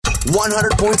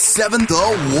100.7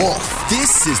 The Wolf.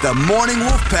 This is the Morning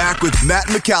Wolf Pack with Matt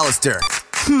McAllister.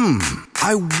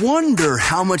 I wonder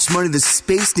how much money the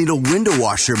Space Needle window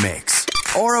washer makes.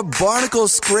 Or a barnacle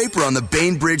scraper on the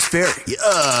Bainbridge Ferry.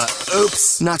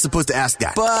 Oops, not supposed to ask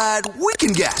that. But we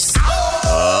can guess.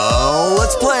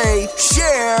 Let's play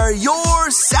Share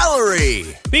Your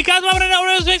Salary. Because what I know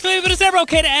is basically, but it's never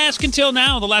okay to ask until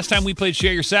now. The last time we played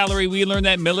Share Your Salary, we learned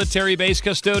that military-based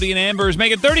custodian Amber is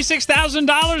making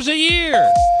 $36,000 a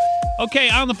year. Okay,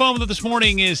 on the phone with us this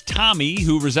morning is Tommy,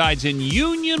 who resides in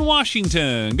Union,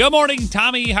 Washington. Good morning,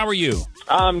 Tommy. How are you?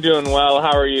 I'm doing well.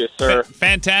 How are you, sir?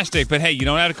 Fantastic. But hey, you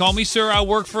don't have to call me sir. I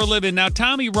work for a living. Now,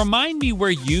 Tommy, remind me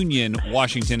where Union,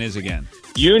 Washington is again.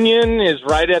 Union is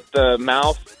right at the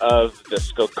mouth of the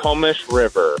Skokomish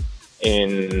River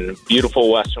in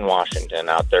beautiful Western Washington,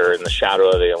 out there in the shadow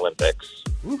of the Olympics.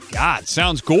 Ooh, God,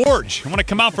 sounds gorge. I want to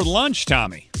come out for lunch,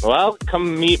 Tommy. Well,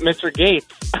 come meet Mr. Gates.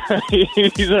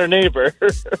 He's our neighbor.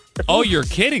 Oh, you're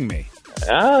kidding me.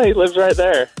 Oh, he lives right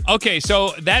there. Okay, so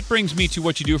that brings me to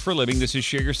what you do for a living. This is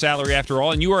Share Your Salary after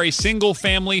all, and you are a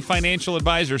single-family financial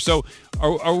advisor. So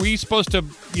are we supposed to,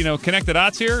 connect the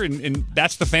dots here, and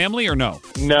that's the family, or no?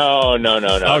 No.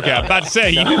 Okay, I'm about to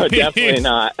say. No, definitely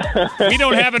not. We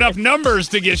don't have enough numbers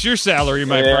to guess your salary,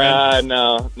 my friend.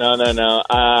 No.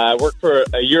 I work for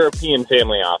a European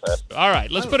family office. All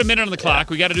right, let's put a minute on the clock.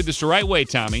 We got to do this the right way,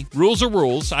 Tommy. Rules are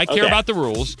rules. I care about the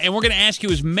rules, and we're going to ask you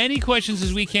as many questions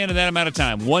as we can in that amount of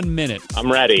time. 1 minute.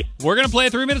 I'm ready. We're going to play a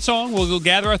 3-minute song. We'll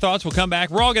gather our thoughts. We'll come back.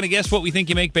 We're all going to guess what we think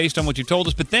you make based on what you told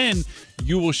us, but then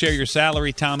you will share your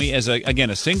salary, Tommy, as,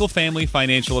 a single-family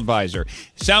financial advisor.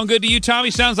 Sound good to you, Tommy?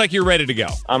 Sounds like you're ready to go.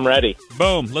 I'm ready.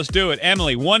 Boom. Let's do it.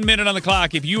 Emily, 1 minute on the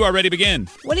clock. If you are ready, begin.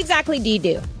 What exactly do you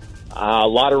do? A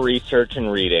lot of research and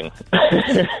reading.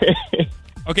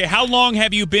 Okay, how long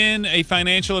have you been a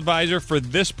financial advisor for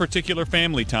this particular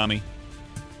family, Tommy?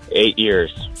 8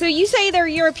 years. So you say they're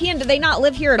European. Do they not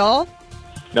live here at all?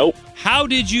 Nope. How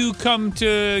did you come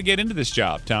to get into this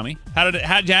job, Tommy?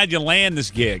 How'd you land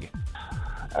this gig?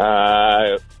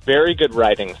 Very good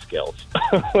writing skills.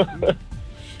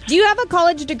 Do you have a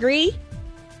college degree?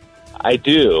 I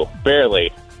do,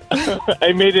 barely.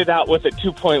 I made it out with a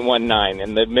 2.19,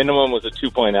 and the minimum was a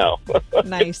 2.0.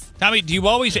 Nice. Tommy, do you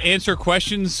always answer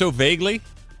questions so vaguely?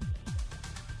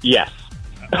 Yes.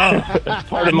 Oh,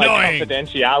 part of my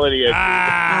confidentiality.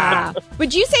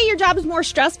 Would you say your job is more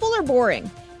stressful or boring?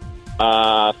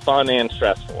 Fun and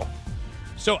stressful.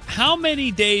 So how many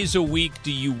days a week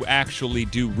do you actually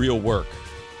do real work?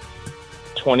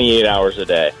 28 hours a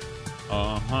day.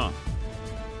 Uh-huh.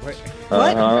 What?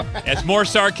 That's more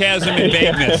sarcasm and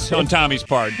vagueness on Tommy's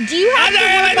part. Do you have to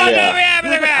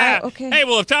okay. Hey,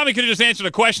 well, if Tommy could have just answered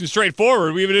a question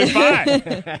straightforward, we would have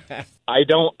been fine. I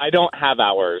don't have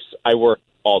hours. I work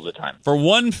all the time. For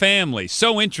one family.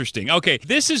 So interesting. Okay,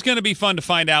 this is going to be fun to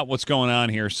find out what's going on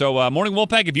here. So, Morning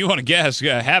Wolfpack, if you want to guess,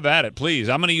 have at it, please.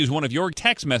 I'm going to use one of your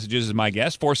text messages as my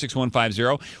guess,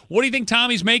 46150. What do you think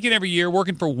Tommy's making every year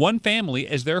working for one family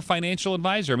as their financial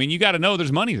advisor? I mean, you got to know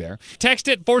there's money there. Text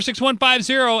it,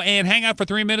 46150, and hang out for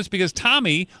 3 minutes because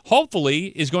Tommy, hopefully,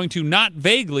 is going to not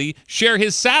vaguely share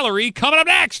his salary coming up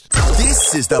next.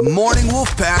 This is the Morning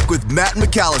Wolf Pack with Matt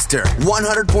McAllister.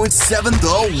 100.7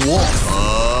 The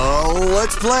Wolf.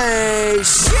 Let's play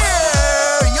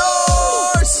Share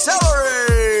Your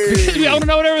Salary. Because we all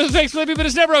know whatever this makes Flippy, but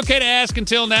it's never okay to ask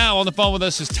until now. On the phone with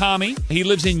us is Tommy. He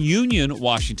lives in Union,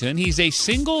 Washington. He's a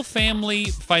single-family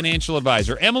financial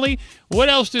advisor. Emily, what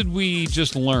else did we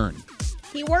just learn?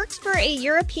 He works for a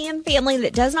European family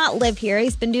that does not live here.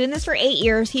 He's been doing this for 8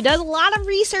 years. He does a lot of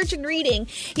research and reading.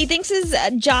 He thinks his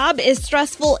job is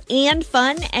stressful and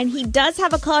fun, and he does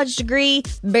have a college degree,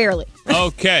 barely.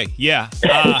 Okay, yeah.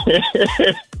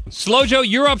 Slow Joe,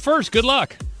 you're up first. Good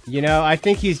luck. I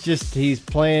think he's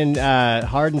playing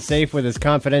hard and safe with his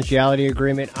confidentiality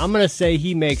agreement. I'm going to say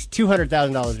he makes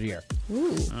 $200,000 a year.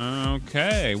 Ooh.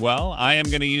 Okay, well, I am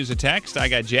going to use a text. I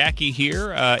got Jackie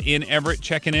here in Everett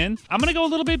checking in. I'm going to go a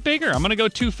little bit bigger. I'm going to go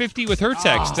 $250 with her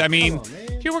text. I mean,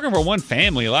 if you're working for one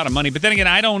family, a lot of money. But then again,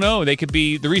 I don't know. They could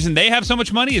be, the reason they have so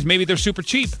much money is maybe they're super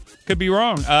cheap. Could be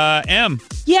wrong. M.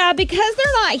 Yeah, because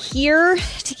they're not here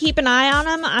to keep an eye on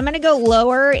them, I'm going to go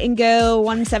lower and go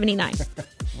 $179.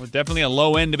 Well, definitely a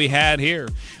low end to be had here.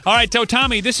 All right, so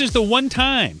Tommy, this is the one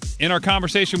time in our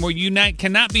conversation where you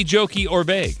cannot be jokey or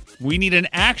vague. We need an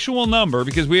actual number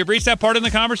because we have reached that part in the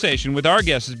conversation with our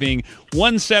guesses being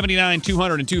 179,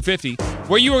 200, and 250,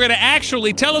 where you are going to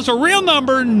actually tell us a real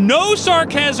number, no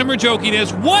sarcasm or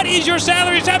jokiness. What is your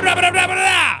salary?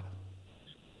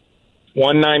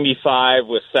 195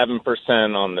 with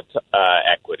 7% on the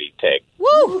equity take.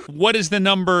 Woo! What is the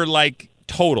number like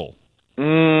total?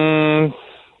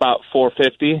 About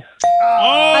 $450.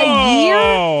 A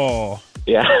year?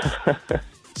 Yeah.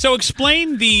 So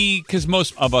explain because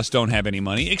most of us don't have any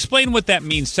money. Explain what that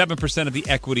means, 7% of the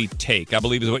equity take, I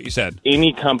believe is what you said.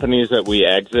 Any companies that we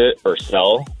exit or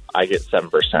sell, I get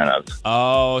 7% of.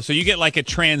 Oh, so you get like a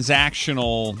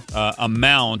transactional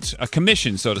amount, a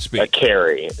commission, so to speak. A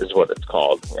carry is what it's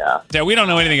called, yeah. Yeah, we don't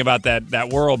know anything about that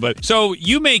world, but so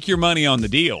you make your money on the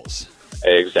deals.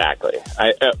 Exactly.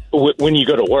 When you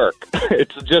go to work,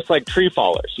 it's just like tree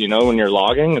fallers. When you're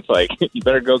logging, it's like, you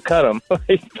better go cut them.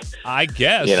 I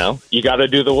guess. You got to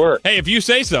do the work. Hey, if you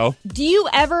say so. Do you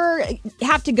ever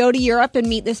have to go to Europe and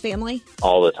meet this family?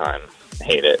 All the time.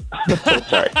 Hate it.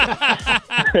 Sorry.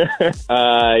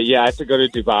 Yeah, I have to go to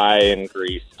Dubai and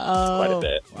Greece quite a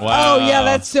bit. Wow. Oh, yeah,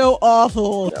 that's so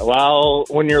awful. Well,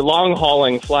 when you're long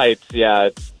hauling flights, yeah,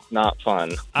 it's not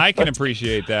fun. I can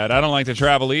appreciate that. I don't like to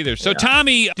travel either. So,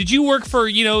 Tommy, did you work for,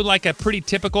 like a pretty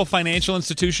typical financial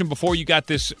institution before you got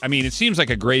this? I mean, it seems like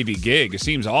a gravy gig. It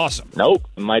seems awesome. Nope.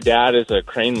 My dad is a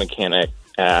crane mechanic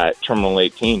at Terminal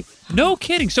 18. No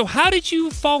kidding. So how did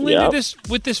you fall into this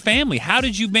with this family? How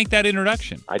did you make that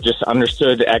introduction? I just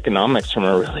understood economics from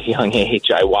a really young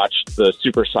age. I watched the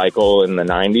super cycle in the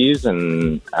 90s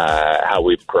and how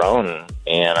we've grown,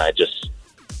 and I just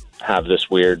have this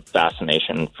weird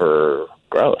fascination for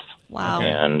growth. Wow.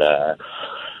 And,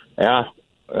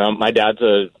 my dad's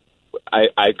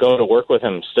I go to work with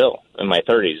him still in my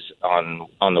 30s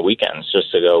on the weekends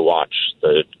just to go watch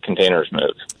the containers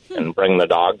move and bring the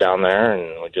dog down there,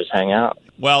 and we just hang out.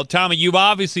 Well, Tommy, you've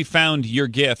obviously found your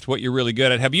gift, what you're really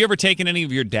good at. Have you ever taken any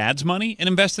of your dad's money and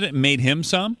invested it and made him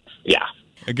some? Yeah.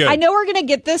 Good. I know we're going to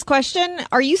get this question.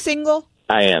 Are you single?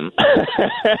 I am.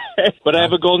 But I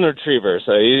have a golden retriever,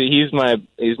 so he's my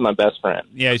best friend.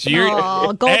 Yeah, so you're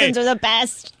Goldens are the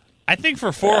best. I think for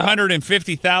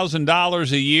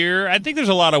 $450,000 a year, I think there's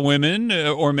a lot of women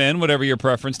or men, whatever your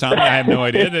preference, Tommy, I have no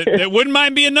idea, that wouldn't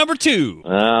mind being number two.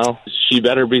 Well, she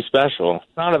better be special.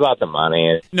 It's not about the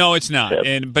money. No, it's not.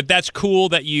 But that's cool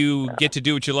that you get to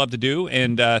do what you love to do.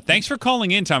 And thanks for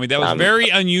calling in, Tommy. That was very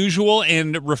unusual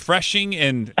and refreshing.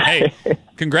 And, hey,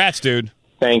 congrats, dude.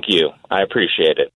 Thank you. I appreciate it.